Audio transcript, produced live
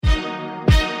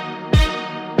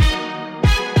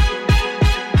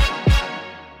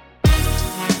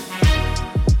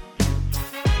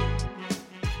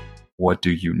What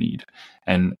do you need?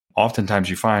 And oftentimes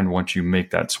you find once you make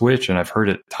that switch, and I've heard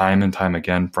it time and time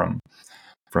again from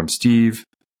Steve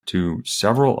to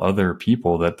several other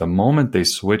people, that the moment they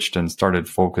switched and started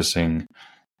focusing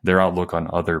their outlook on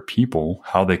other people,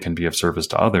 how they can be of service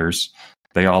to others,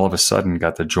 they all of a sudden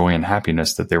got the joy and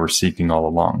happiness that they were seeking all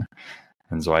along.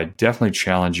 And so I definitely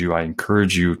challenge you. I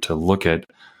encourage you to look at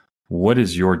what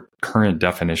is your current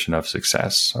definition of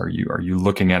success. Are you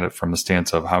looking at it from the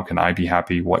stance of how can I be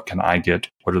happy? What can I get?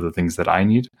 What are the things that I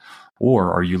need?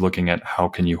 Or are you looking at how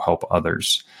can you help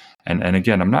others? And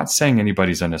again, I'm not saying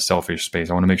anybody's in a selfish space.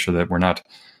 I want to make sure that we're not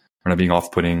being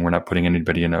off-putting. We're not putting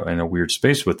anybody in a weird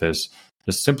space with this.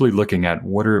 Just simply looking at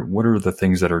what are the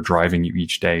things that are driving you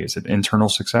each day. Is it internal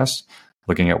success,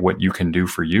 looking at what you can do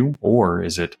for you, or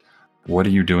is it what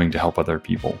are you doing to help other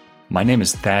people? My name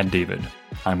is Thad David.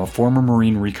 I'm a former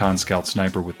Marine Recon Scout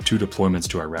sniper with 2 deployments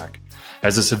to Iraq.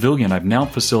 As a civilian, I've now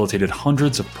facilitated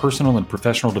hundreds of personal and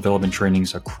professional development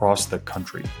trainings across the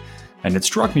country. And it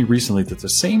struck me recently that the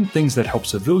same things that help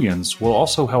civilians will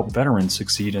also help veterans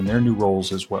succeed in their new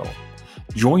roles as well.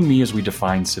 Join me as we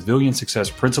define civilian success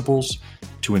principles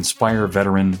to inspire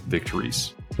veteran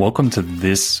victories. Welcome to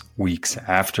this week's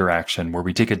After Action, where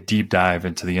we take a deep dive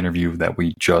into the interview that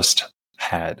we just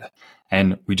had.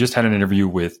 And we just had an interview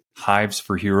with Hives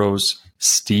for Heroes,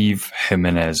 Steve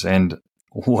Jimenez. And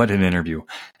what an interview.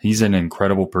 He's an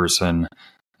incredible person,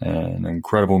 an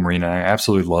incredible Marine. I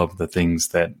absolutely love the things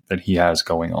that he has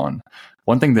going on.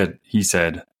 One thing that he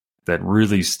said that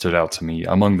really stood out to me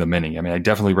among the many, I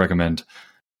definitely recommend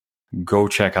go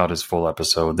check out his full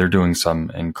episode. They're doing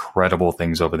some incredible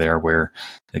things over there where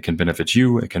it can benefit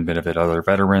you, it can benefit other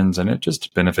veterans, and it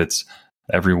just benefits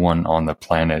everyone on the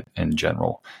planet in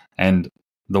general. And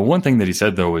the one thing that he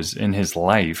said, though, is in his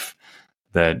life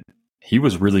that he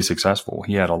was really successful.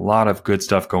 He had a lot of good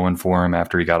stuff going for him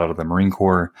after he got out of the Marine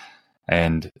Corps,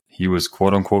 and he was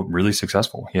quote unquote really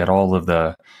successful. He had all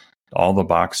the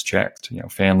box checked,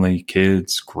 family,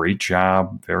 kids, great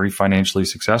job, very financially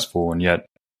successful, and yet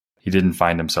he didn't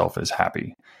find himself as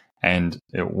happy. And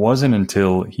it wasn't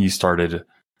until he started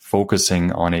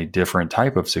focusing on a different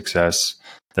type of success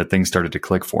that things started to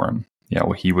click for him.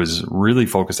 He was really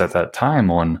focused at that time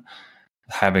on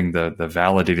having the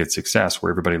validated success where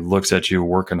everybody looks at you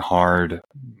working hard,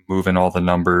 moving all the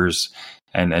numbers,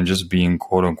 and just being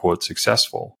quote unquote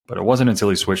successful. But it wasn't until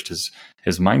he switched his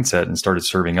mindset and started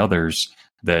serving others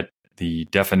that the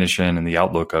definition and the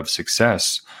outlook of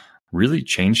success really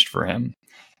changed for him.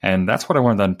 And that's what I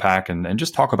wanted to unpack and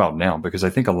just talk about now, because I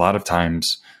think a lot of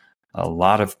times, a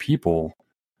lot of people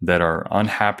that are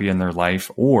unhappy in their life,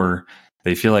 or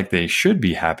they feel like they should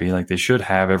be happy, like they should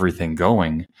have everything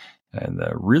going. And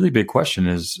the really big question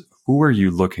is, who are you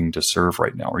looking to serve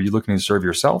right now? Are you looking to serve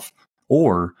yourself,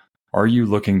 or are you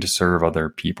looking to serve other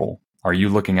people? Are you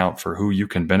looking out for who you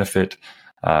can benefit,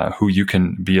 who you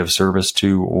can be of service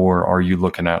to, or are you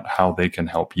looking at how they can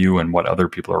help you and what other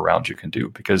people around you can do?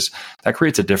 Because that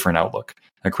creates a different outlook.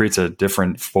 That creates a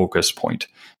different focus point.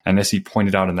 And as he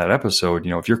pointed out in that episode,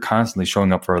 if you're constantly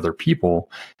showing up for other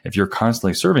people, if you're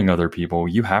constantly serving other people,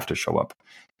 you have to show up.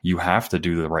 You have to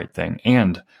do the right thing.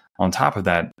 And on top of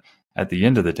that, at the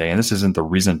end of the day, and this isn't the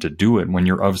reason to do it, when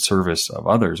you're of service of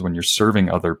others, when you're serving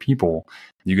other people,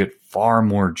 you get far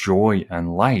more joy in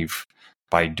life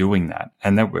by doing that.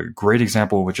 And that a great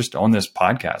example was just on this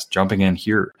podcast, jumping in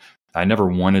here. I never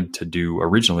wanted to do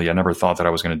originally. I never thought that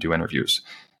I was going to do interviews.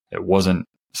 It wasn't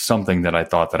something that I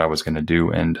thought that I was going to do.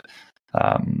 And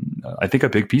I think a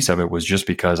big piece of it was just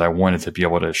because I wanted to be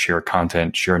able to share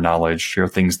content, share knowledge, share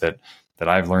things that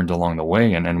I've learned along the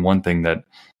way. And one thing that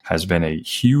has been a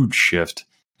huge shift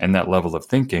in that level of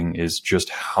thinking is just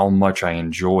how much I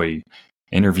enjoy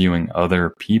interviewing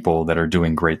other people that are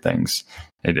doing great things.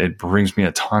 It brings me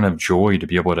a ton of joy to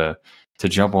be able to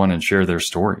jump on and share their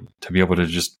story, to be able to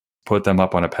just put them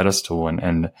up on a pedestal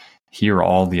and hear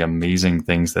all the amazing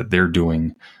things that they're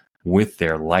doing with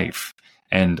their life.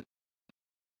 And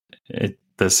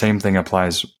the same thing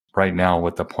applies right now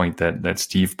with the point that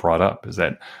Steve brought up, is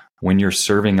that when you're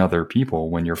serving other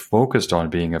people, when you're focused on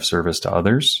being of service to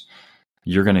others,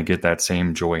 you're going to get that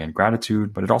same joy and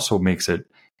gratitude, but it also makes it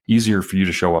easier for you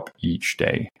to show up each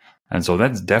day. And so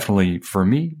that's definitely, for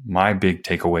me, my big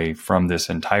takeaway from this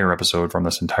entire episode, from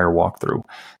this entire walkthrough,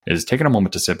 is taking a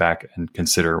moment to sit back and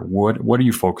consider what are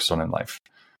you focused on in life?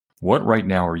 What right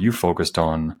now are you focused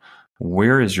on?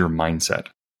 Where is your mindset?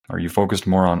 Are you focused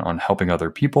more on helping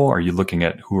other people? Are you looking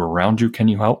at who around you can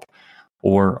you help?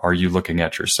 Or are you looking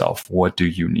at yourself? What do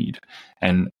you need?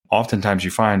 And oftentimes you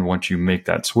find once you make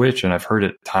that switch, and I've heard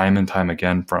it time and time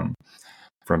again from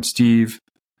Steve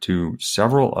to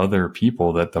several other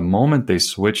people that the moment they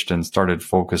switched and started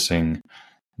focusing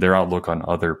their outlook on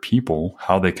other people,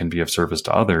 how they can be of service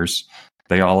to others,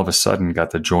 they all of a sudden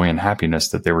got the joy and happiness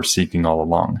that they were seeking all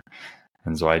along.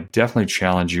 And so I definitely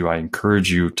challenge you. I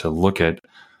encourage you to look at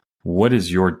what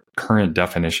is your current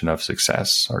definition of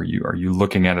success? Are you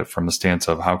looking at it from the stance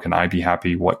of how can I be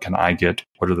happy? What can I get?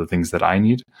 What are the things that I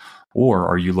need? Or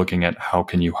are you looking at how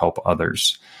can you help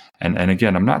others? And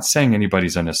again, I'm not saying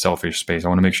anybody's in a selfish space. I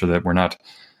want to make sure that we're not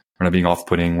being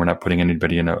off-putting. We're not putting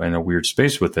anybody in a weird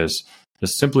space with this.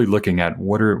 Just simply looking at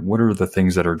what are the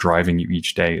things that are driving you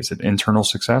each day. Is it internal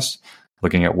success?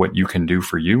 Looking at what you can do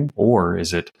for you? Or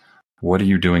is it what are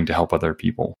you doing to help other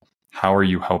people? How are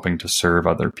you helping to serve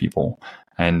other people?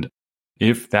 And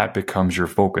if that becomes your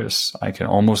focus, I can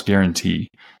almost guarantee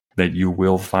that you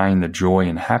will find the joy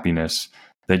and happiness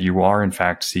that you are in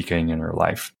fact seeking in your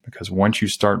life. Because once you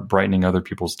start brightening other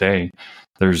people's day,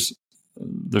 there's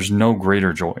no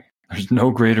greater joy. There's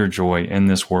no greater joy in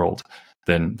this world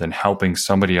than helping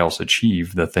somebody else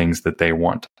achieve the things that they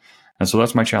want. And so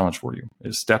that's my challenge for you,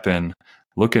 is step in,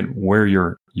 look at where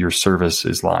your service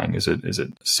is lying. Is it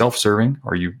self-serving?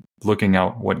 Are you looking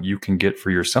out what you can get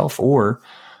for yourself, or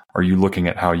are you looking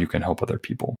at how you can help other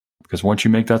people? Because once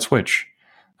you make that switch,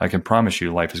 I can promise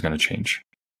you life is going to change.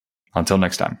 Until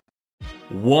next time.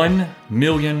 1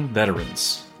 million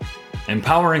veterans.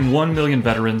 Empowering 1 million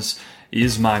veterans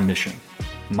is my mission.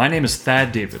 My name is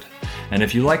Thad David, and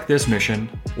if you like this mission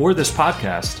or this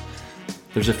podcast,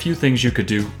 there's a few things you could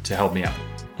do to help me out.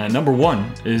 And number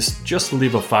 1 is just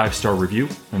leave a 5-star review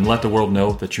and let the world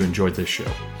know that you enjoyed this show.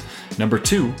 Number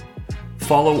 2,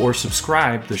 follow or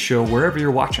subscribe the show wherever you're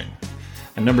watching.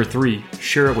 And number 3,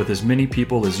 share it with as many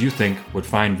people as you think would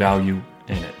find value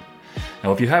in it.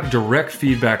 Now, if you have direct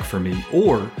feedback for me,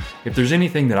 or if there's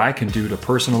anything that I can do to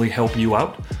personally help you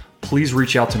out, please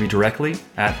reach out to me directly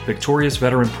at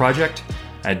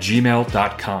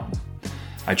VictoriousVeteranProject@gmail.com.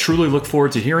 I truly look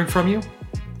forward to hearing from you.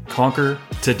 Conquer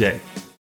today.